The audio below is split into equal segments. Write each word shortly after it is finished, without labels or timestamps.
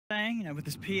saying, you know, with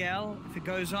this PL, if it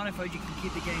goes on, if OG can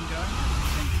keep the game going,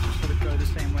 I think it'll sort of go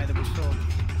the same way that we saw,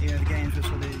 you know, the games with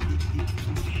sort of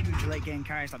the huge late game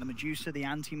carries like the Medusa, the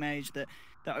anti-mage that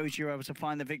OG were able to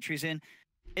find the victories in.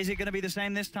 Is it going to be the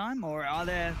same this time, or are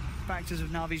there factors of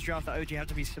Navi's draft that OG have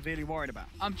to be severely worried about?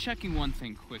 I'm checking one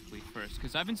thing quickly first,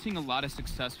 because I've been seeing a lot of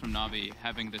success from Navi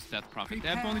having this Death Prophet.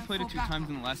 They've only played it 2 times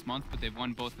in the last month, but they've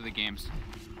won both of the games.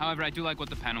 However, I do like what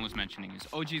the panel was mentioning, is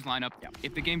OG's lineup,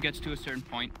 if the game gets to a certain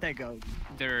point,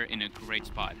 they're in a great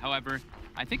spot. However,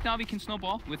 I think Navi can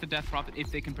snowball with the Death Prophet if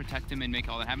they can protect him and make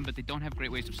all that happen, but they don't have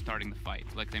great ways of starting the fight,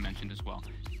 like they mentioned as well.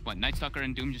 What, Nightstalker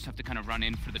and Doom just have to kind of run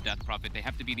in for the Death Prophet. They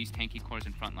have to be these tanky cores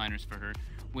and frontliners for her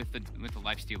with the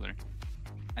Lifestealer.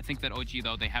 I think that OG,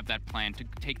 though, they have that plan to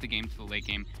take the game to the late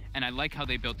game, and I like how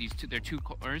they built their 2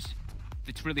 cores.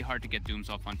 It's really hard to get Dooms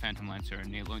off on Phantom Lancer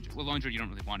and Laundry. Well, Laundry you don't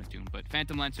really want to Doom, but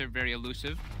Phantom Lancer, very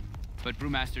elusive, but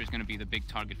Brewmaster is going to be the big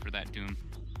target for that Doom.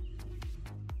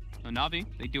 So Navi,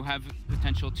 they do have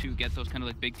potential to get those kind of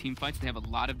like big team fights. They have a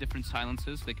lot of different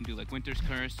silences. They can do like Winter's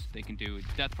Curse, they can do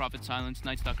Death Prophet silence,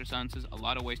 Nightstalker silences, a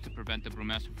lot of ways to prevent the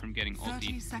Brewmaster from getting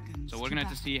ulti. So we're gonna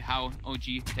have to see how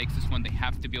OG takes this one. They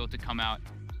have to be able to come out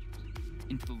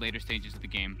into the later stages of the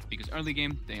game, because early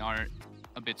game, they are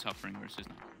a bit suffering versus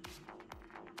Navi.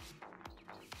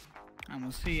 And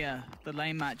we'll see the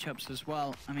lane matchups as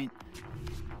well. I mean,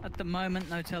 at the moment,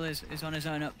 Notel is on his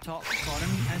own up top. Bottom,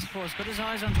 S4's got his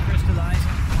eyes on to Crystallize.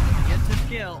 Gets the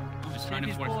skill. Just See trying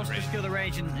if to he's force forced the to skill the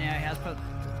rage, and yeah, he has put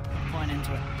a point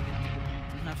into it.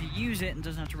 Doesn't have to use it and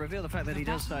doesn't have to reveal the fact that he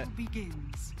does so.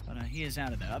 But he is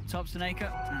out of there. Up top, Snake.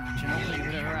 And Ginobili with a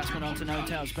bit of harassment onto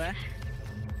Notel's bear.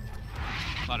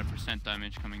 A lot of percent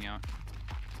damage coming out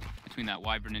between that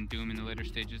Wyvern and Doom in the later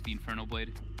stages, the Infernal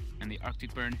Blade and the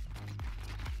Arctic Burn.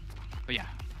 But yeah,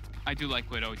 I do like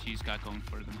what OG's got going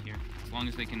for them here. As long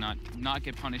as they can not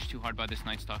get punished too hard by this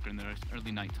Nightstalker in their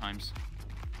early night times.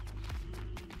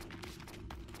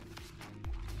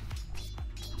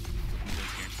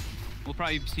 We'll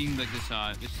probably be seeing like this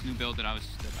new build that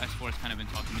S4 has kind of been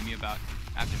talking to me about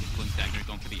after the Blink Dagger,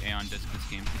 going for the Aeon Disc this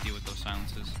game to deal with those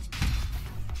silences.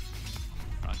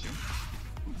 Roger.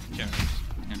 Jared's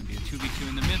going to be a 2v2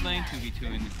 in the mid lane, 2v2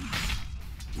 in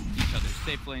each other's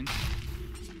safe lanes.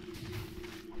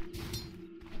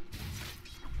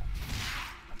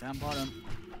 Down bottom,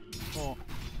 4.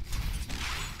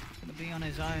 Gonna be on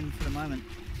his own for the moment.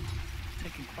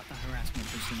 Taking quite the harassment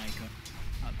for Suneko.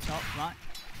 Up top, right.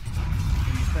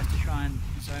 Doing his best to try and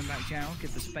zone back General,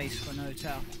 give the space for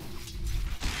Notel.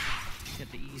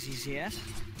 Get the easy ZS.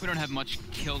 We don't have much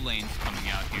kill lanes coming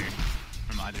out here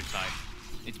from either side.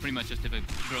 It's pretty much just if a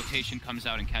rotation comes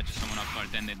out and catches someone off guard,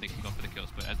 then they can go for the kills.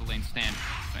 But as the lanes stand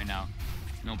right now,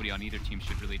 nobody on either team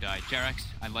should really die. Jerax,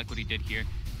 I like what he did here.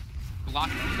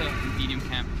 Blocked the medium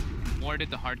camp,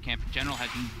 warded the hard camp. General has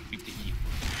moved to E.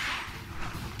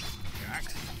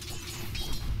 Jerax.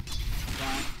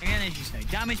 Again, as you say,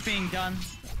 damage being done.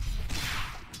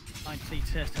 Likely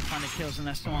to find the kills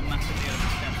unless someone massively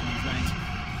oversteps on these lanes.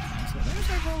 So there's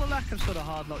overall a lack of sort of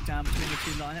hard lockdown between the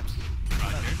 2 lineups.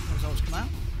 The results come out.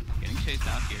 Getting chased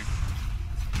out here.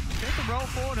 Take the roll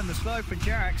forward and the slow for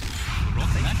Jerax.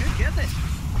 They could get this.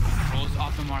 Rolls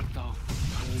off the mark though.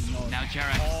 Oh, no. Now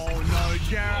Jerax. Oh no,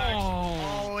 Jerax.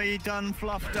 Oh, he done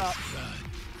fluffed up.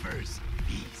 First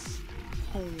piece.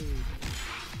 Oh.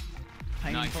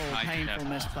 Painful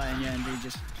misplay, and yeah, indeed,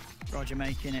 just Roger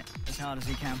making it as hard as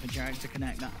he can for Jerax to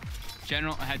connect that.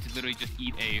 General had to literally just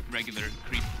eat a regular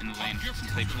creep in the lane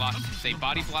since they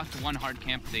body blocked one hard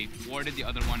camp, they warded the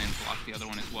other one and blocked the other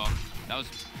one as well. That was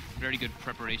very good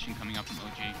preparation coming up from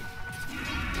OG.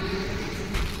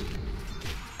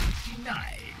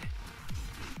 Denied.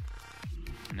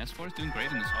 And S4 is doing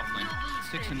great in this off lane.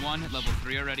 6-1 at level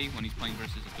 3 already when he's playing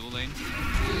versus a dual lane.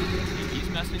 And he's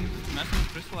messing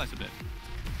with Crystallize a bit.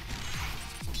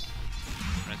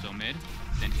 Rezo mid.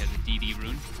 Then he has a DD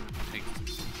rune. Take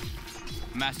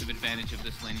massive advantage of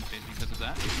this laning phase because of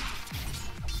that.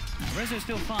 Rezo's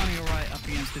still farming alright up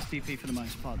against this TP for the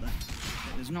most part though.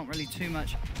 There's not really too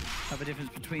much of a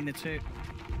difference between the two.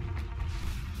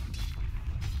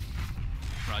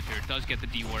 Roger does get the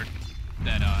D ward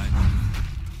that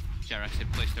Jerax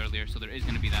had placed earlier, so there is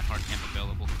going to be that hard camp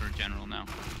available for General now.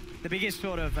 The biggest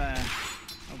sort of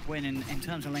win in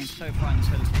terms of lanes so far in this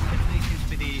early stage definitely seems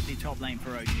to be the top lane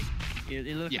for OG.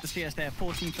 You look at the CS there,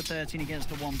 14 for 13 against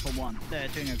the 1 for 1. They're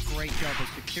doing a great job of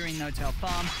securing Notel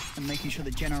farm and making sure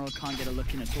that General can't get a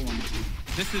look in at all.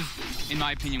 This is, in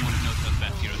my opinion, one of Notel's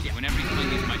best heroes. Whenever he's playing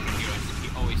these micro heroes, he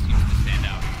always seems to stand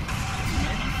out.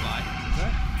 On fly.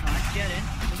 Trying to get in.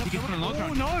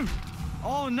 Oh no!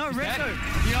 Oh no, Rezo!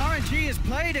 The RNG has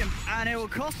played him, and it will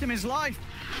cost him his life.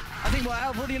 I think what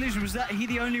out of all the illusion was that he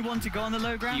the only one to go on the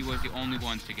low ground? He was the only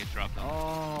one to get dropped.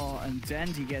 Oh, and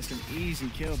Dendi gets an easy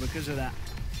kill because of that.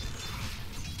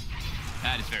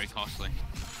 That is very costly.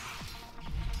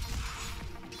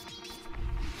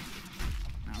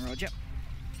 Now Roger,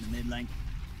 in the mid lane.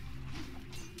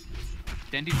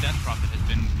 Dendi's Death Prophet has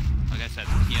been, like I said,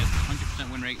 he has 100%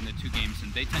 win rate in the 2 games,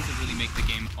 and they tend to really make the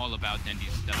game all about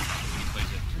Dendi's Death Prophet when he plays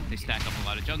it. They stack up a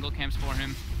lot of jungle camps for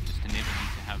him, just enable him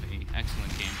to have an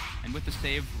excellent game. And with the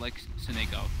save, like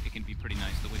Seneko, it can be pretty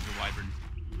nice. The Winter Wyvern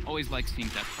always likes seeing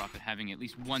Death Prophet having at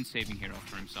least one saving hero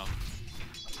for himself.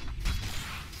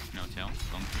 No Tail,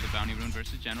 going for the Bounty Rune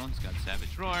versus General. He's got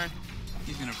Savage Roar.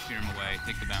 He's gonna fear him away,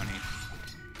 take the bounty.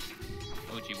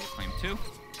 OG will claim 2.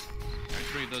 There are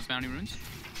 3 of those bounty runes.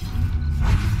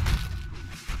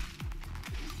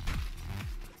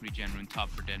 Regen rune top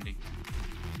for Dendi.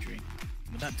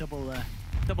 With that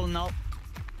double null,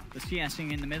 the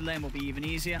CSing in the mid lane will be even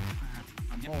easier.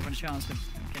 More of a chance of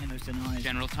getting those denies.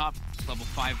 General top, it's level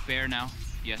 5 bear now.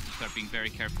 He has to start being very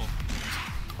careful.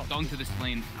 Going to this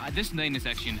lane. This lane is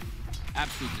actually an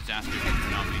absolute disaster for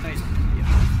Navi. Yeah.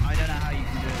 I don't know how you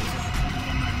can do it.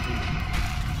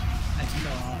 It's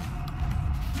so hard.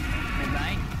 Mid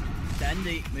lane.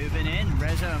 Dendi moving in.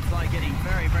 Rezo and Fly getting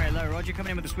very, very low. Roger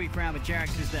coming in with a sweep round, but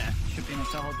Jerax is there. Should be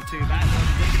enough to hold the 2 back.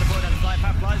 Roger does get the ball down the Fly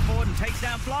path, flies forward and takes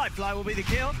down Fly. Fly will be the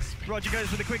kill. Roger goes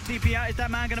for the quick TP out. Is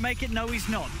that man going to make it? No, he's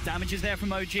not. Damage is there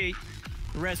from OG.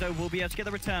 Rezo will be able to get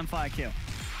the return fire kill.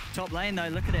 Top lane though,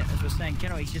 look at it, as we're saying,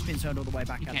 Keno, he's just been turned all the way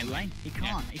back out of the lane. He can't.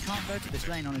 Yeah. He can't go to this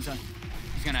lane on his own.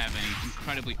 He's going to have an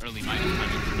incredibly early minus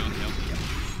timing for no tail.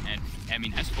 And, I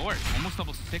mean, S4, almost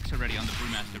level 6 already on the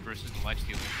Brewmaster versus the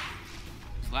Lifestealer.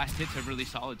 His last hits are really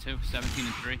solid too, 17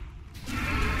 and 3.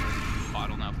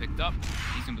 Bottle now picked up.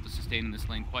 He's able to sustain in this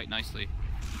lane quite nicely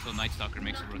until Nightstalker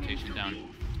makes a rotation down.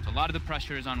 So a lot of the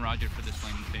pressure is on Roger for this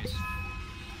laning phase.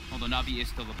 Although Navi is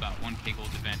still about 1k gold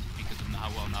advantage because of how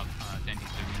well Dendi's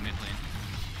doing in the mid lane.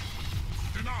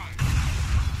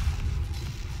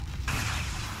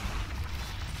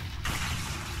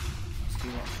 Let's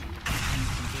see what Dendy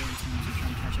can do in terms of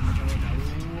trying to catch him with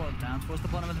Jordan. Down towards the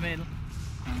bottom of the middle.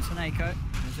 And Seneko,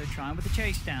 as they're trying with the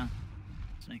chase down.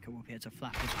 Seneko will be able to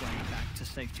flap his way back to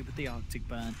safety with the Arctic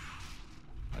Burn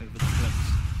over the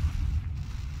cliffs.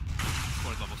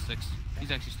 Scored level 6. He's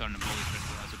actually starting to bully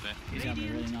Crystallize a bit. He's having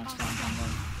a really nice time down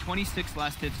low. 26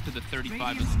 last hits to the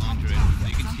 35 of the Lone Druid. So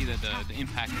you can see that the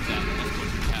impact of that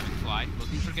is having Fly.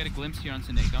 Looking for get a glimpse here on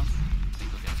Seneko.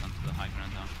 Seneko gets onto the high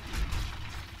ground though.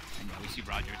 And yeah, we see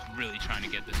Rogers really trying to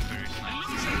get this very snipe.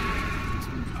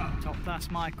 Top class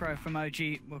micro from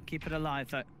OG. We'll keep it alive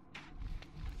though.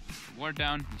 Ward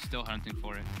down, he's still hunting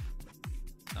for it.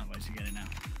 No ways to get it now.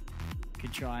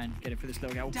 Could try and get it for this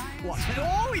little guy. What?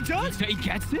 Oh, he does! He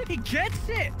gets it? He gets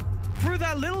it! Through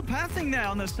that little pathing there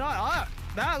on the side.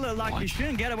 That looked like he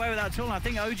shouldn't get away with that at all. And I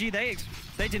think OG,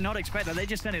 they did not expect that. They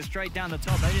just sent it straight down the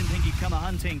top. They didn't think he'd come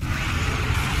a-hunting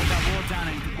with that ward down.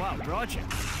 And, wow, Roger,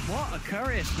 what a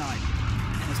courier snipe.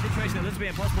 In a situation that looks to be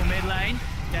impossible mid lane.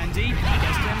 Dendi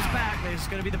gets Tim's back. There's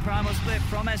going to be the primal split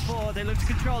from S4. They look to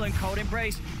control and Cold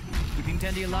Embrace. Keeping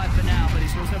Dendi alive for now, but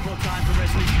it's also brought time for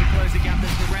Resolution to close the gap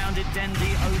that's surrounded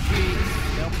Dendi, OG.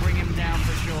 They'll bring him down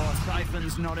for sure.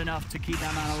 Siphon's not enough to keep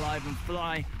that man alive, and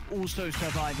Fly also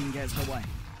surviving gets away.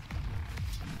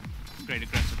 Great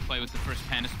aggressive play with the first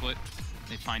Panda split.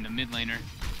 They find a mid laner.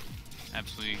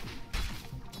 Absolutely.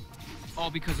 All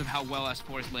because of how well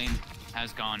S4's lane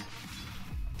has gone.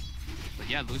 But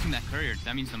yeah, losing that courier,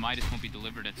 that means the Midas won't be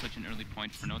delivered at such an early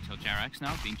point for no-tail. Jerax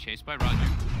now being chased by Roger.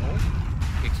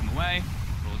 Kicks him away,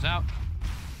 rolls out.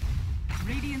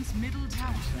 Radiant's middle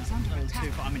tower is under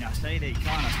attack. I mean, I say that he can't.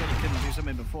 I said he couldn't do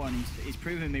something before, and he's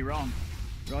proven me wrong.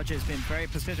 Roger's been very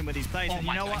persistent with his plays, and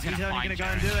you know what? He's only going to go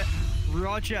and do it.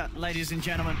 Roger, ladies and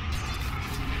gentlemen.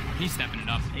 He's stepping it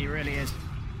up. He really is.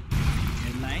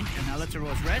 In lane, and now look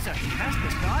towards Reza. He has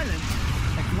the silence.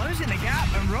 They're closing the gap,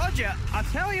 and Roger, I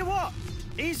tell you what,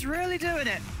 he's really doing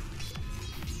it.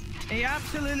 He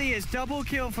absolutely is. Double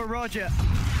kill for Roger.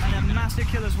 And a massive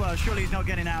kill as well. Surely he's not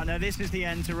getting out. Now this is the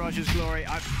end to Roger's glory.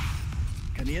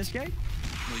 Can he escape?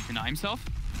 Will he deny himself?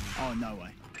 Oh, no way.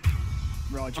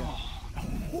 Roger.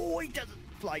 Oh, he doesn't.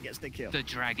 Fly gets the kill. The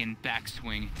dragon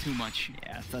backswing. Too much.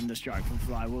 Yeah, Thunderstrike from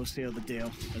Fly will seal the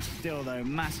deal. But still, though,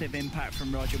 massive impact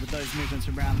from Roger with those movements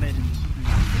around mid.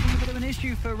 And a bit of an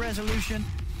issue for Resolution.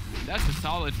 That's a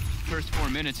solid first 4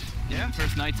 minutes. Yeah.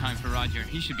 First nighttime for Roger.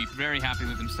 He should be very happy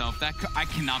with himself. That I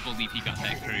cannot believe he got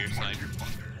that courier side.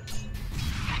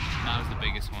 That was the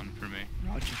biggest one for me.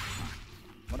 Roger.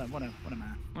 What a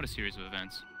man. What a series of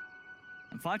events.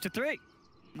 And 5-3.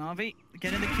 Navi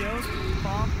getting the kills.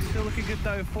 Farm still looking good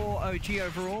though for OG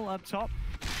overall up top.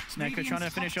 Sneko trying to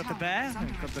finish off the bear.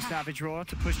 They've got the Savage Roar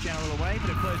to push General away,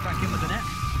 but it flows back in with the net.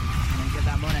 And then get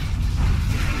that money.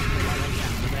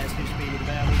 The bear's too speedy. The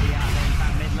bear will be out there in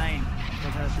that mid lane.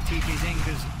 But the TP's in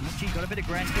because OG got a bit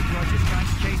aggressive. Roger's trying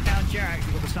to chase down Jerax.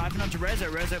 We've got the siphon onto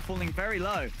Rezo. Rezo falling very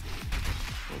low.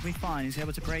 We'll be fine. He's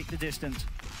able to break the distance.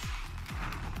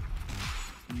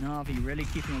 Navi really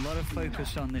keeping a lot of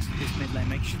focus on this mid lane,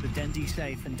 making sure the Dendi's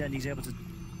safe, and Dendi's able to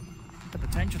the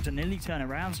potential to nearly turn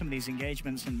around some of these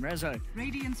engagements. And Rezo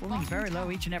falling very low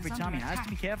each and every time. He has to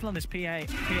be careful on this PL,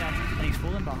 and he's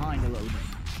fallen behind a little bit.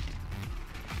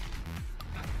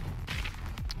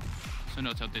 So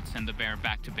Notel did send the bear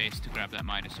back to base to grab that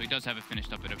Midas, so he does have it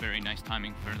finished up at a very nice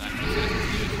timing for that.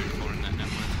 In that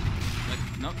network. But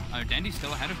nope, Dendi's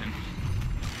still ahead of him.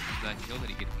 That kill that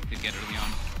he could get early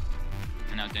on.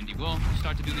 And now Dendi will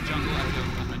start to do the jungle. As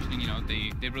I was mentioning, you know,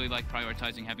 they really like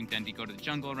prioritizing having Dendi go to the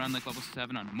jungle around like level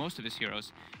 7 on most of his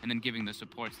heroes, and then giving the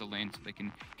supports the lane so they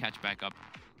can catch back up.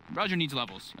 Roger needs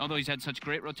levels. Although he's had such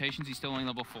great rotations, he's still only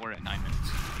level 4 at 9 minutes.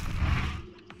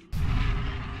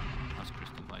 How's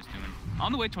Crystallize doing?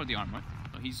 On the way toward the arm, right?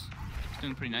 So he's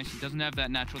doing pretty nice. He doesn't have that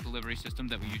natural delivery system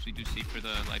that we usually do see for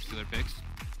the Lifestealer picks.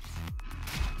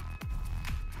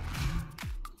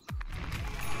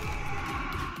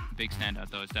 Big standout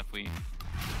though is definitely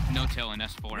Notel and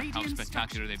S4, how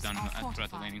spectacular they've done throughout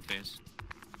the laning phase.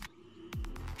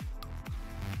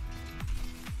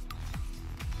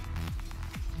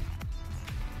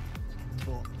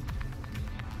 Cool.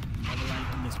 Another lane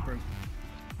from this brew.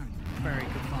 Very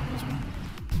good farm as well.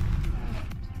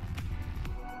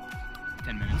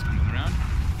 10 minutes coming around.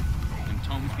 And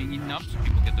Tome's being eaten up so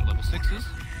people get their level 6s.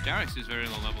 Jerax is very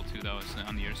low level 2 though, it's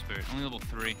on the Air Spirit, only level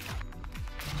 3.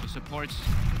 So supports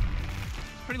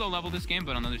pretty low level this game,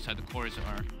 but on the other side the cores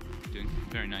are doing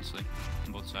very nicely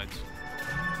on both sides.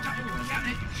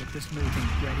 With this moving,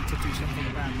 ready to do something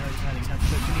around Notel. He's had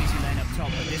such an easy lane up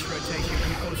top, but this rotation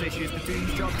can cause issues. The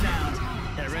Doom's drop down.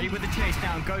 They're ready with the chase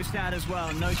down. Ghost out as well.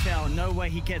 Notel, no way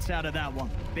he gets out of that one.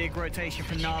 Big rotation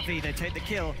from Navi. They take the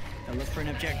kill. They'll look for an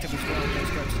objective as well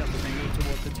against Ghost up as they move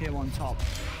towards the tier 1 top.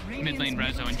 Mid lane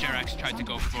Rezo and Jerax tried to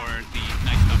go for the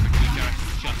nice stopper too. Jerax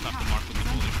was just off the mark with the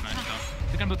boulder smash though.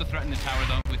 They're gonna put the threat in the tower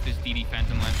though with this DD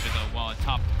Phantom Lancer though, while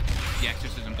atop the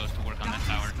Exorcism goes to work on that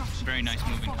tower. Very nice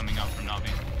moving coming out from Navi.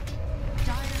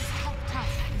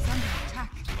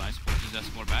 Elias forces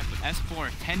S4 back, but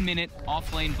S4, 10-minute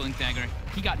off-lane Blink Dagger.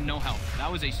 He got no help.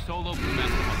 That was a solo Blue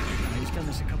Master off-lane. He's done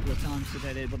this a couple of times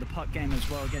today, but the puck game as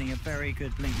well, getting a very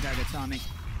good Blink Dagger timing.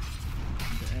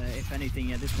 And, if anything,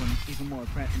 yeah, this one even more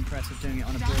impressive, doing it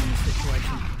on a brilliant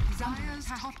situation. Zarya's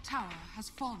top tower has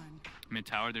fallen. Mid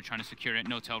tower, they're trying to secure it.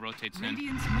 Notel rotates in.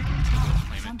 Radiant's middle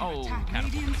tower is under Oh, attack.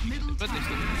 catapult. Radiant's middle But they tower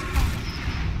still has fallen.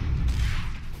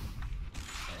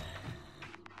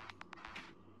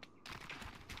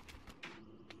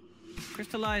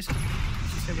 Crystallize, as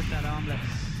you said, with that armlet.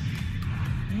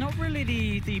 Not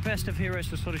really the best of heroes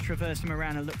to sort of traverse him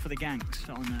around and look for the ganks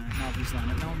on Navi's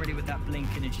lineup. No one really with that blink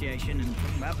initiation, and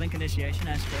talking about blink initiation,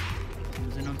 Esper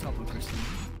was in on top of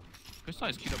Crystallize.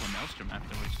 Crystallize queued up on Maelstrom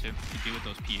afterwards too, to deal with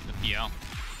those the PL.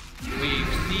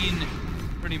 We've seen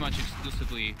pretty much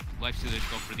exclusively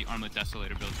Lifestealers go for the Armlet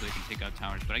Desolator build so they can take out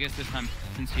towers, but I guess this time,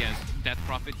 since he has Death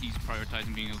Prophet, he's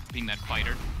prioritizing being that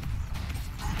fighter.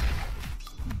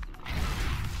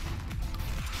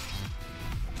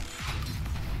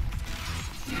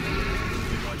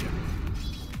 Roger.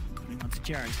 Putting onto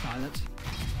Jerax silence.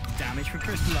 Damage from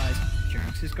Crystallize.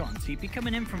 Jerax is gone. TP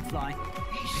coming in from Fly.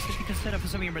 If he can set up for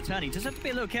something in return. He does have to be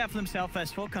a little careful himself.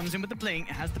 S4 comes in with the blink.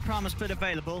 Has the Primal Split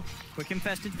available. Quick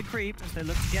infest into the creep as they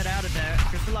look to get out of there.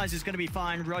 Crystallize is going to be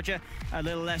fine. Roger a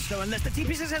little less so unless the TP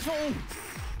is successful.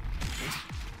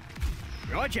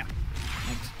 Roger.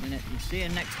 Next minute you see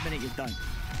him. Next minute you don't.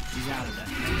 He's out of there.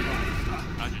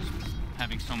 Roger's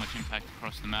having so much impact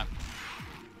across the map.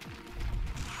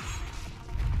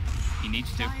 He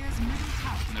needs to.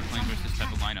 When they're playing versus this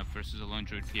type of lineup versus a lone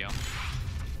druid PL,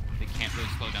 they can't really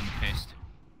slow down the pace.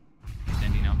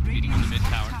 Dendi now beating on the mid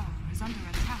tower.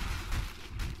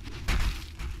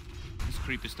 This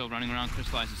creep is still running around.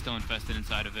 Crystallize is still infested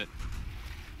inside of it.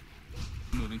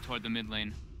 Moving toward the mid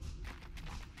lane.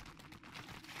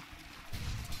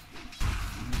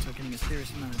 So getting a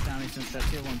serious amount of damage since that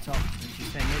tier 1 top. As you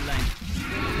say, mid lane.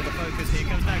 For the focus, here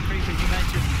comes that creep as you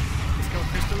mentioned. He's got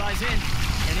Crystallize in.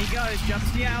 And he goes,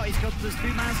 jumps the out. He's got this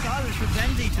 2-man silence from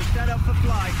Dendi to set up for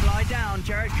Fly. Fly down.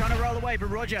 Jared trying to roll away, but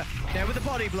Roger there with the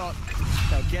body block.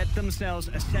 They'll get themselves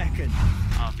a second.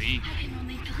 Navi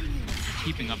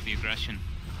keeping up the aggression.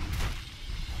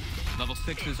 Level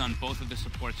 6s on both of the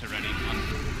supports already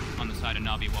on the side of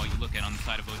Navi, while you look at on the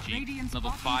side of OG. Radiant's Level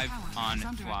 5 bottom tower on is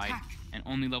under Fly, attack. and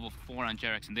only level 4 on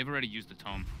Jerax, and they've already used the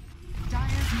Tome.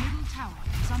 Dire's middle tower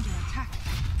is under attack.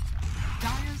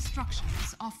 Dire's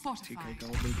structures are 2k fortified.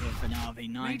 gold lead here for Navi,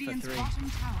 9 Radiant's for 3. bottom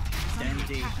tower is under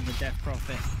Dendi attack. and the Death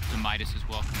Prophet. The Midas as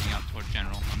well coming out toward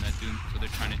General on that Doom, so they're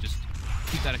trying to just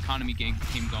keep that economy game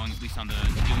going, at least on the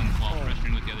Doom, while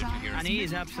pressuring with the other two heroes. And he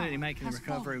is absolutely making the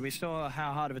recovery. We saw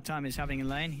how hard of a time he's having in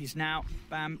lane. He's now,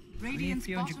 bam, only a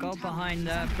few hundred gold behind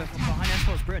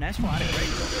S4's Brew. And S4 had a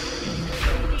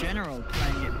great goal. General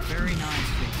playing it very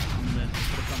nicely on the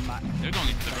sort of comeback. They're going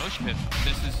into the Roche pit.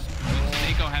 This is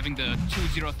Snako having the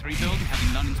 2-0-3 build,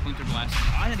 having none in Splinter Blast.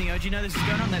 I don't think OG know this is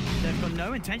going on. They've got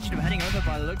no intention of heading over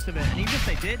by the looks of it. And even if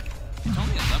they did, It's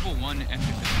only a level 1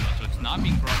 exorcism, so it's not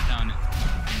being brought down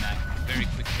in that very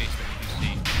quick pace that we do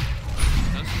see.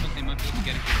 It does seem like they might be able to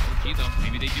get it here. OG though,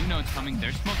 maybe they do know it's coming.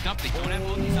 They're smoked up. They don't have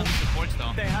ultis on the supports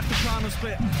though. they have the triangle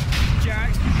split.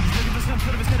 Jerax, he's looking for some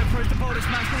sort of a set approach to boulder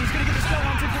smash, but he's going to get the slow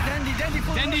onto Dendi.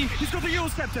 Dendi. He's got the Yule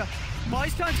Scepter.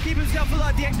 Buys time to keep himself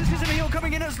alive. The Exorcism heal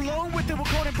coming in as long with the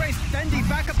Cold Embrace. Dendi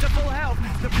back up to full health.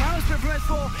 The Primal Split from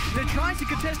S4. They're trying to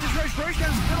contest his Roche.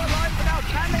 Roshan's still alive, but now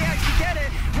can they actually get it?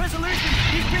 Resolution,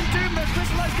 he's been doomed. The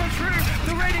Crystallize go through.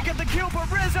 The Radiant get the kill, but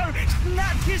Rezo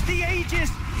snatches the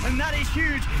Aegis. And that is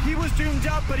huge. He was doomed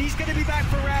up, but he's going to be back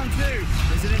for round 2.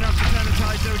 Is it enough to turn the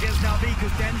tide though against Navi? Because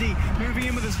Dendi moving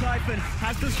in with a Siphon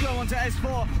has the slow onto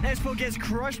S4. S4 gets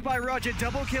crushed by Roger.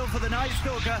 Double kill for the Night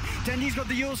Stalker. Dendi's got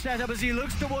the Yule set up as he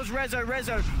looks towards Rezo.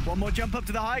 Rezo, one more jump up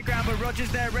to the high ground, but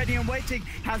Roger's there ready and waiting.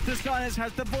 Has the silence,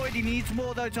 has the void. He needs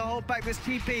more though to hold back this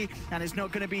TP, and it's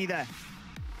not going to be there.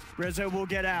 Rezo will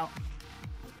get out.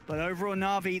 But overall,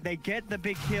 Navi, they get the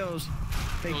big kills.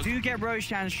 They do get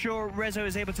Roshan. Sure, Rezo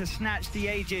is able to snatch the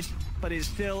Aegis, but it's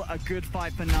still a good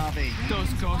fight for Navi. Those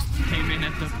ghosts came in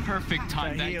at the perfect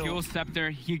time. The That heal. Yule Scepter,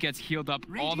 he gets healed up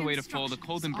all the way to full. The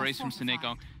Cold Embrace from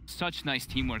Snako. Such nice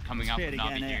teamwork coming out from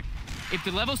Navi here. If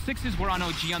the level 6s were on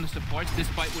OG on the supports, this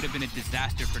fight would have been a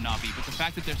disaster for Navi. But the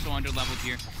fact that they're so under-leveled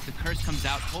here, the curse comes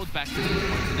out, holds back the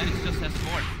supports, and then it's just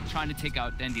S4 trying to take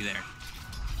out Dendi there.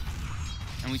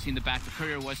 And we've seen the back. The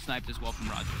courier was sniped as well from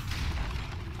Roger.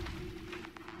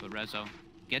 But Rezo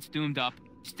gets doomed up,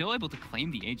 still able to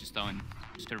claim the Aegis though and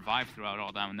survive throughout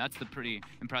all that. And that's the pretty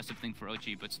impressive thing for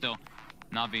OG. But still,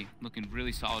 Navi looking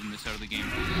really solid in this early game.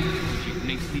 OG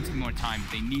needs more time.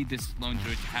 They need this lone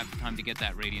druid to have time to get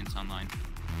that Radiance online.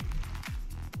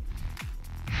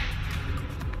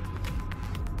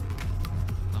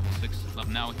 Level 6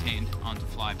 level now attained onto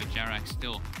Fly, but Jerax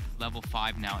still level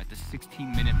 5 now at the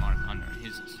 16-minute mark on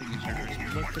his signature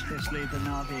version. Look at this lead that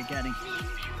Navi are getting.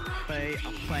 They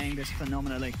are playing this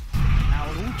phenomenally. Now,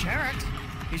 Jerax,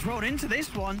 he's rolled into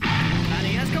this one, and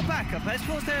he has got backup.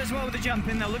 S4's there as well with the jump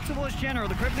in. They'll look towards General.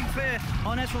 The Crippling Fear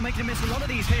on S4 making him miss a lot of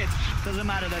these hits. Doesn't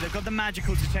matter though, they've got the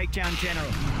magical to take down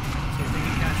General. See if they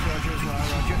can catch Roger as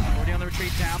well. Roger already on the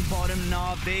retreat down bottom.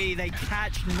 Navi, they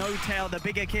catch No Tail, the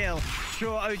bigger kill.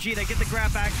 Sure, OG, they get the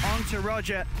grab back onto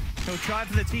Roger. He'll try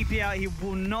for the TP out, he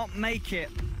will not make it.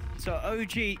 So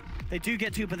OG, they do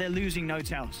get to, but they're losing No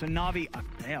Tail. So Navi,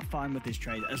 they are fine with this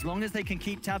trade. As long as they can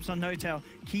keep tabs on No Tail,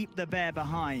 keep the bear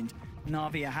behind,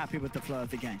 Navi are happy with the flow of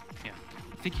the game. Yeah,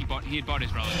 I think he had bought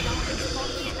his relic.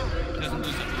 So doesn't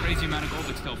lose a crazy amount of gold,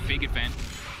 but still big advance.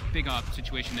 Big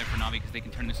situation there for Navi because they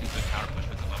can turn this into a tower push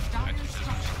with the level 2 Dire's exorcism.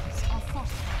 structures are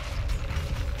fortified.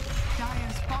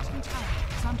 Dire's bottom tower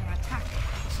is under attack.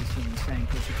 This is an insane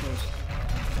push, of course.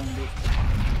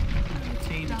 The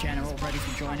team General ready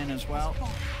to join in as well.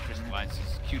 Crystallize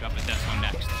is queued up at Deathzone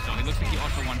next. So it looks like he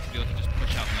also wanted to be able to just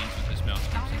push out lanes with this build.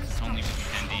 Since it's only with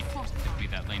Dendi to be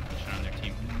that lane pusher on their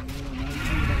team. No G,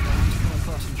 they're going to come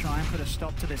across and try and put a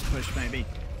stop to this push, maybe.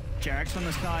 Jerax on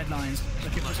the sidelines,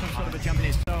 looking for some sort of a jump in.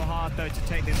 It's so hard, though, to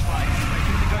take this fight.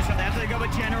 The ghost shot there, after they go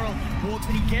with General. Walks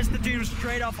and he gets the Doom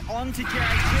straight off onto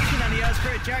Jerax. Pushing on the Earth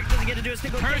Spirit. Jerax doesn't get to do a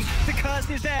single thing. The curse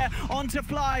is there. Onto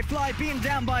Fly. Fly beaten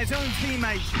down by his own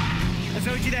teammate. As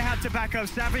OG, they have to back up.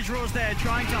 Savage Roar's there,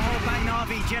 trying to hold back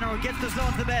Navi. General gets the slow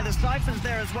onto the bear. The Siphon's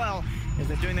there as well. As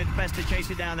they're doing their best to chase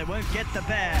it down. They won't get the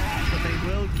bear, but they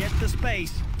will get the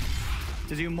space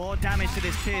to do more damage to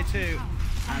this tier 2.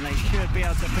 And they should be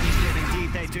able to finish it.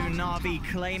 Indeed, they do. Navi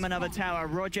claim another tower.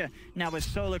 Roger now with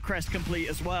Solar Crest complete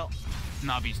as well.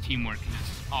 Navi's teamwork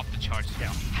is off the charts.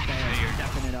 Yeah, they're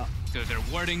stepping it up. So their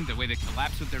warding, the way they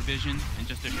collapse with their vision, and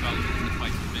just their struggles in the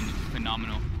fights have been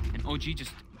phenomenal. And OG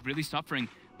just really suffering.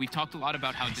 We've talked a lot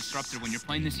about how Disruptor, when you're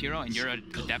playing this hero and you're at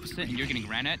a deficit and you're getting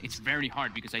ran at, it's very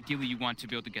hard because ideally you want to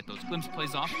be able to get those glimpse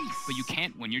plays off, but you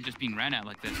can't when you're just being ran at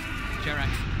like this. Jerax,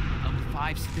 level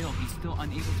 5 still. He's still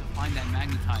unable to find that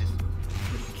magnetize.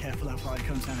 Be careful how far he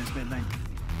comes down this mid lane.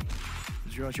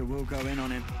 Because Roger will go in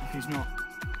on him if he's not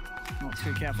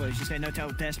too careful. As you say,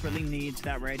 Notel desperately needs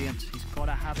that Radiance. He's got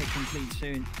to have it complete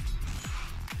soon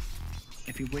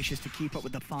if he wishes to keep up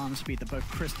with the farm speed that both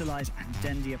Crystallize and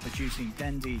Dendi are producing.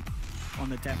 Dendi on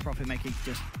the Death Prophet making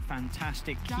just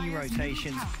fantastic key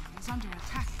rotations,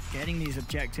 getting these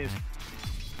objectives,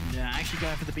 and actually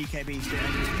going for the BKBs here.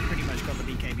 He's pretty much got the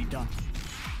BKB done.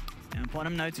 And upon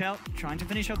him, Notel trying to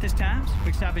finish off this tabs.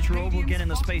 Quick Savage Roar will get in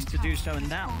the space to do so, and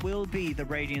that will be the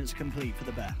Radiance complete for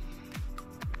the Bear.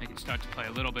 They can start to play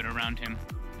a little bit around him,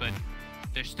 but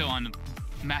they're still on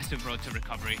a massive road to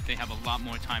recovery. They have a lot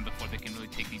more time before they can really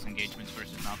take these engagements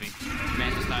versus Navi.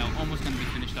 Manta style almost going to be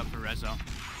finished up for Rezo.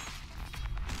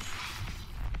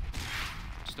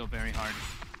 Still very hard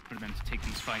for them to take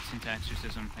these fights into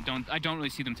Exorcism. I don't really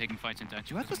see them taking fights into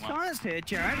Exorcism. What the silence here,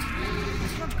 Jared?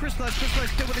 This one's Crystallize.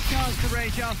 Crystallize still with a chance to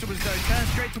rage afterwards, though. Turns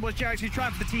straight towards Jared, who's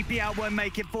trying for the TP out, won't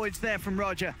make it. Void's there from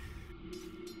Roger.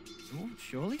 Oh,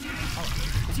 surely?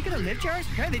 Oh, is he going to live, Jared?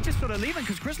 Okay, they just sort of leave him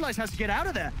because Crystallize has to get out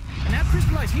of there. And now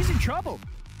Crystallize, he's in trouble.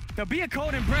 There'll be a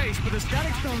cold embrace, but the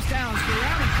Static Storm's down.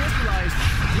 Surrounding Crystallize.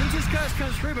 Winter's Curse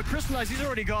comes through, but Crystallize, he's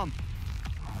already gone.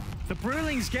 The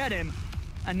Brewlings get him.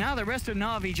 And now the rest of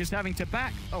Navi just having to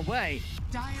back away.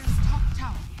 Dire's top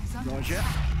tower is under Roger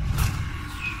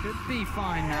should be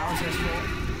fine now as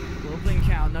S4 will blink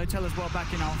out. Notel as well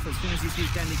back in alpha as soon as he sees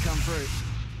Dendi come through.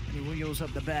 And he will use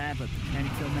up the Bear, but the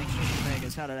kinetic kill makes sure the Bear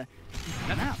gets out of there.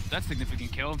 That's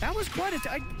significant kill. That was quite a...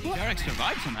 Derek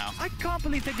survived somehow. I can't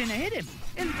believe they didn't hit him.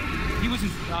 He was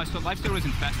so Lifesteal was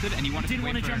infested, and he wanted Didn't to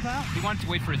wait want to jump out? He wanted to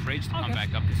wait for his rage to come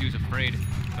back up because he was afraid.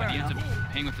 But he ends up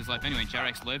paying with his life anyway.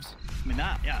 Jarex lives. I mean,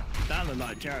 that looked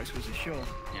like Jarex was a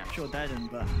sure dead end,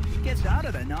 but he gets out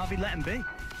of there. Navi let him be.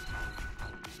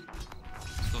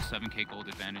 Still 7k gold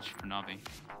advantage for Navi.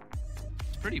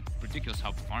 It's pretty ridiculous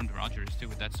how farmed Roger is too,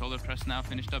 with that Solar Crest now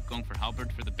finished up, going for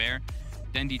Halberd for the Bear.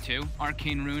 Dendi too.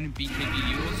 Arcane Rune, BKB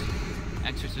Yules,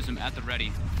 Exorcism at the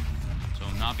ready. So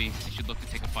Navi, they should look to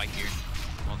take a fight here.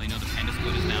 Well, they know the Panda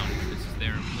Split is down. This is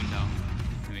their window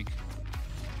to make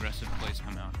aggressive plays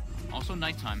come out. Also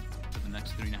nighttime for the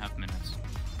next 3.5 minutes.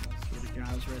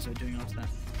 How's Rezo doing after that?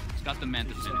 He's got the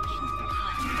Manta finish.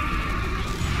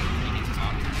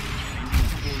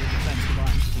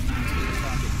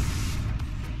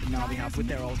 The Navi have with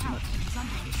their ultimates.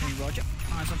 Seeing Roger,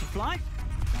 eyes on to fly.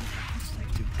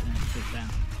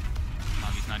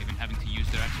 Navi's not even having to use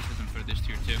their Exorcism for this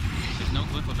tier 2. There's no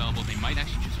glyph available. They might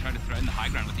actually just try to threaten the high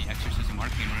ground with the Exorcism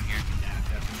Arcane Rune here. Yeah,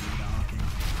 definitely the Arcane.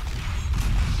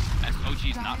 As OG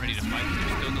is not ready to fight,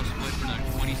 there's still no split for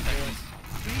another 20 seconds.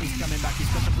 He's coming back, he's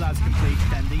got the blast complete.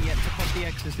 Dendi yet to pop the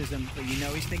Exorcism, but you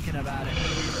know he's thinking about it.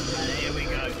 And here we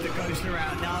go, the ghost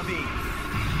around. Navi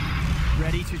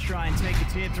ready to try and take a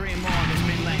tier 3 and more on this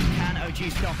mid lane. Can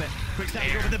OG stop it? Quick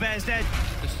stage over, the Bear's dead.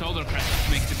 The Solar Crest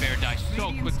makes the Bear die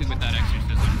so quickly with that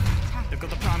Exorcism. They've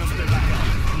got the Prana split back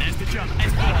up. And there's the jump.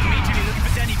 S4 immediately looking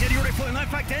for Dendi. Dendi already falling low.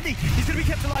 In fact, Dendi, he's going to be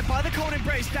kept alive by the cold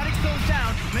embrace. Static Storm's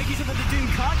down, making sure that the Doom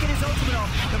can't get his ultimate off.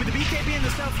 But with the BKB and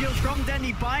the self-heals from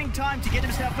Dendi, buying time to get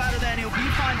himself out of there, and he'll be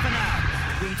fine for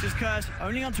now. Winter's Curse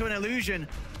only onto an illusion.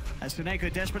 As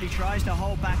Suneko desperately tries to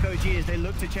hold back OG as they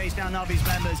look to chase down Navi's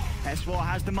members. S4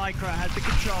 has the micro, has the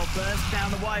control, bursts down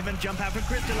the Wyvern, jump out from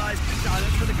Crystallize.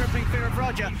 Silence for the crippling fear of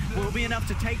Roger will be enough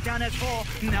to take down S4.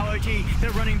 Now OG, they're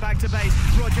running back to base.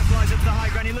 Roger flies up to the high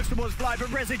ground, he looks towards Fly,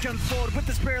 but Reza jumps forward with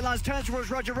the Spirit Lines, turns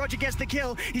towards Roger. Roger gets the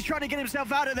kill, he's trying to get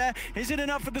himself out of there. Is it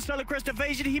enough for the Solar Crest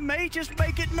evasion? He may just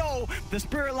make it, no! The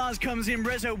Spirit Lines comes in,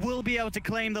 Reza will be able to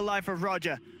claim the life of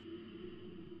Roger.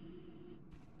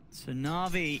 So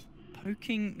Navi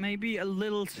poking maybe a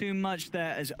little too much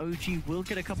there, as OG will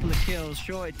get a couple of kills.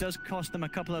 Sure, it does cost them a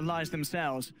couple of lives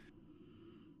themselves,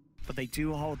 but they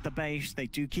do hold the base, they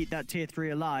do keep that tier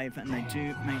 3 alive, and they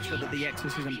do make sure that the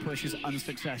Exorcism push is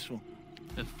unsuccessful.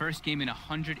 The first game in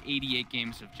 188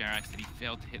 games of Jarax that he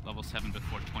failed to hit level 7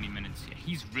 before 20 minutes. Yeah,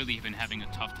 he's really been having a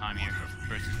tough time here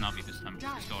versus Navi this time,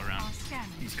 this go around.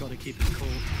 He's got to keep his cool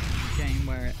in a game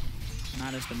where it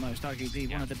matters the most.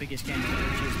 Arguably one of the biggest games that OG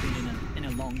has been in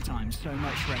a long time. So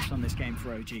much stress on this game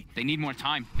for OG. They need more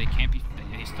time. They can't be.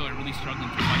 They still are really struggling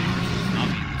to fight versus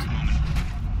Navi at this moment.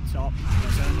 Top,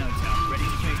 Notel, ready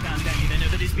to chase down Dendi. They know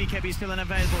that his BKB is still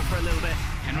unavailable for a little bit.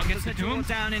 General gets the Doom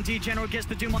down. Indeed, General gets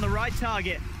the Doom on the right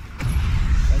target.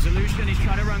 Resolution, he's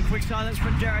trying to run quick silence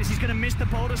from Darius. He's going to miss the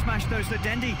boulder smash though, so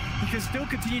Dendi, he can still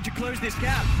continue to close this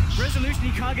gap. Resolution,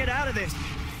 he can't get out of this.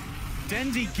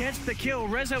 Dendi gets the kill,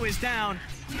 Rezo is down.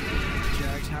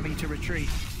 Jarek's having to retreat.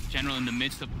 General, in the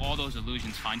midst of all those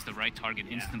illusions, finds the right target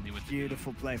instantly with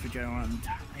beautiful play for General. And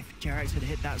if Jarex had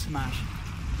hit that smash,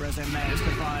 Rezo may have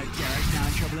survived. Jarex now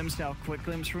in trouble himself. Quick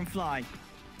glimpse from Fly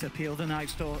to peel the Night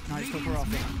Stalker off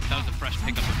him. That was a fresh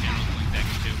pickup of General going back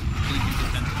into blinking to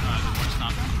send the War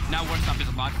Stomp. Now War Stomp is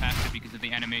a lot faster because of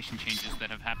the animation changes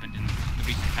that have happened in the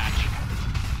recent patch.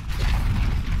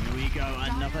 Here we go,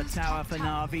 another tower for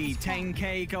Navi.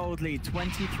 10k gold lead,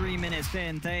 23 minutes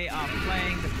in. They are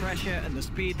playing the pressure and the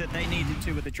speed that they needed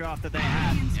to with the draft that they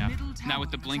had. Yeah. Now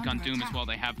with the blink on Doom as well,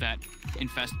 they have that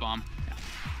Infest Bomb.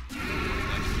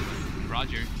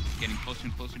 Roger getting closer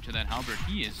and closer to that halberd.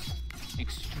 He is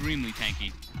extremely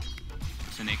tanky.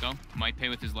 Seneko might pay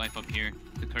with his life up here.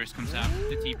 The curse comes out,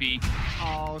 the TP.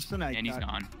 Oh, Seneko. And he's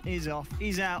gone. He's off.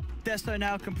 He's out. Desto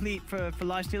now complete for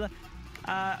Lifestealer.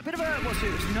 A bit of a, what's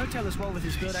it, no-tail as well with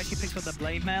his build. Actually picks up the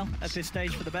blade mail at this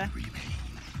stage for the bear. Just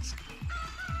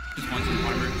wants some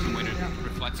armor, some way to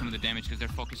reflect some of the damage because they're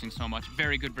focusing so much.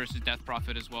 Very good versus Death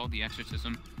Prophet as well, the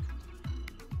Exorcism.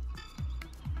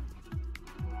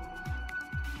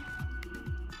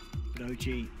 But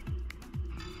OG,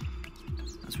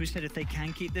 as we said, if they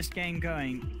can keep this game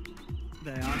going,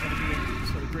 they are going to be in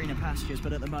sort of greener pastures,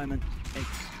 but at the moment, it's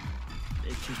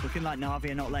just looking like Navi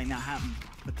are not letting that happen.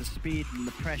 With the speed and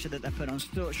the pressure that they're put on.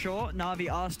 Sure, Navi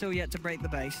are still yet to break the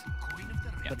base,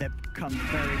 but they've come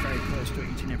very, very close to it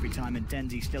each and every time, and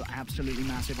Dendi's still absolutely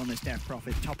massive on this Death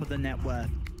Prophet, top of the net worth.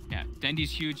 Yeah,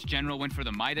 Dendi's huge. General went for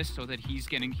the Midas, so that he's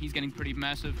getting pretty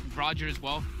massive. Roger as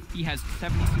well. He has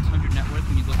 7,600 net worth.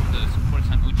 When you look at the supports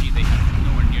on OG, they have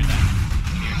nowhere near that.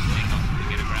 Here, to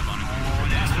get a grab on him. Oh,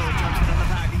 Nestor jumps in on the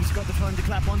back. He's got the phone to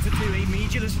clap onto two.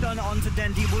 Immediate stun onto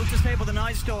Dendi. Will disable the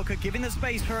Night Stalker, giving the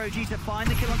space for OG to find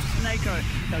the kill onto Seneko.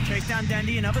 They'll chase down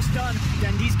Dendi. Another stun.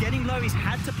 Dendi's getting low. He's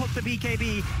had to pop the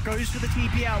BKB. Goes for the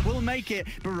TP out. Will make it,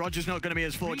 but Roger's not going to be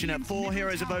as fortunate. 4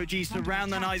 heroes of OG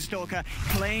surround the Night Stalker,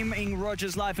 claiming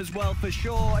Roger's life as well for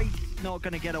sure. He's not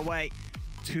going to get away.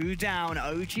 2 down.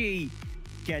 OG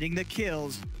getting the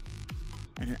kills.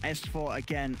 And S4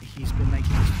 again, he's been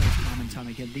making this place time and time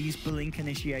again. These blink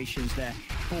initiations there,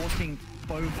 forcing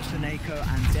both Seneko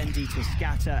and Dendi to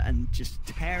scatter and just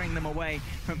tearing them away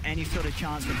from any sort of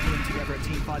chance of pulling together a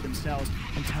team fight themselves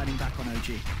and turning back on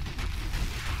OG.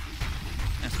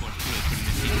 S4's really putting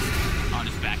the team on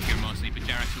his back here mostly, but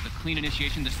Jarex with a clean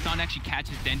initiation. The stun actually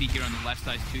catches Dendi here on the left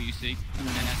side too, you see. And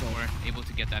then S4 able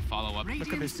to get that follow-up.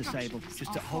 Look at this disable,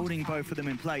 just holding both of them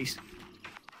in place.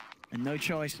 And no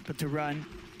choice but to run.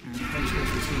 And eventually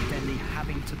we see Dendi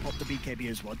having to pop the BKB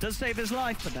as well. Does save his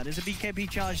life, but that is a BKB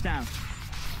charge down.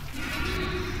 He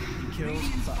kills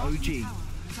for OG.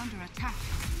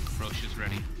 Roche is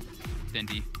ready.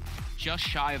 Dendi just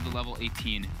shy of the level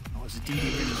 18. Oh, it's a DD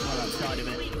win as well outside of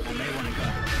it, and they want to go.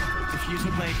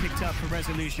 Diffusal blade picked up for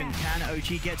Resolution. Can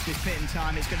OG get to this pit in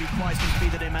time? It's going to be quite some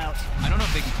speed at him out. I don't know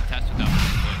if they can contest with that one,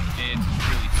 but it's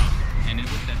really tough. And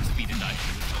with that speed and dive,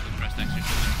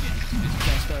 Exorcism.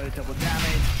 Desto, double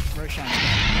damage. Roshan,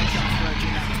 no chance for OG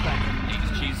in that respect.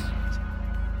 Cheese.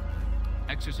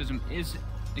 Exorcism is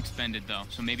expended though,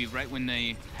 so maybe right when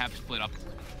they have split up,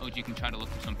 OG can try to look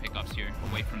for some pickups here,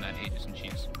 away from that Aegis and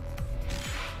Cheese.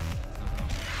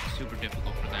 Super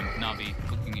difficult for them. Navi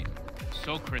looking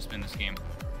so crisp in this game.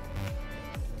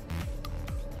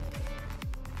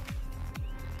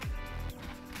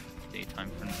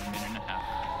 Daytime for another minute and a half.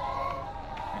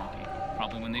 Navi,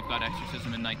 probably when they've got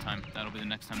Exorcism at nighttime, that'll be the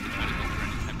next time they try to go for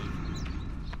any type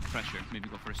of pressure. Maybe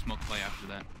go for a smoke play after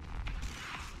that.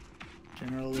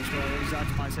 General as well, his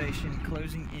optimization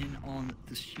closing in on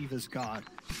the Shiva's guard.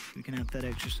 We can have that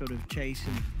extra sort of chase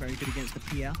and very good against the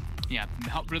PL. Yeah,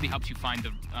 really helps you find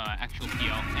the actual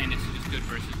PL, and it's just good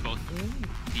versus both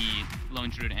the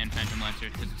Lone Druid and Phantom Lancer,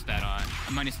 because it's that a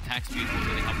minus attack speed will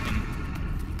really help them.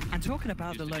 And talking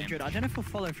about the Lone Druid, I don't know if he'll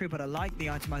follow through, but I like the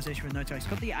itemization with Noto. He's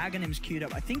got the Aghanims queued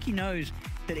up. I think he knows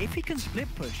that if he can split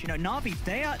push, you know, Navi,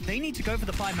 they need to go for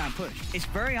the 5-man push. It's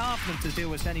very hard for them to deal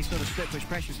with any sort of split push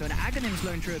pressure, so an Aghanims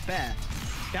Lone Druid bear,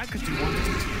 that could do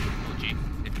wonders. Oh, gee,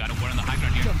 they've got a war on the high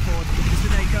ground here. Jump forward,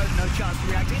 Seneko, no chance to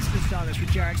react. Instant silence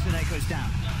with Jarex. Seneko's down.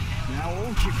 Now,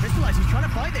 oh, Crystallize, he's trying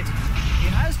to fight this.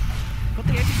 He has got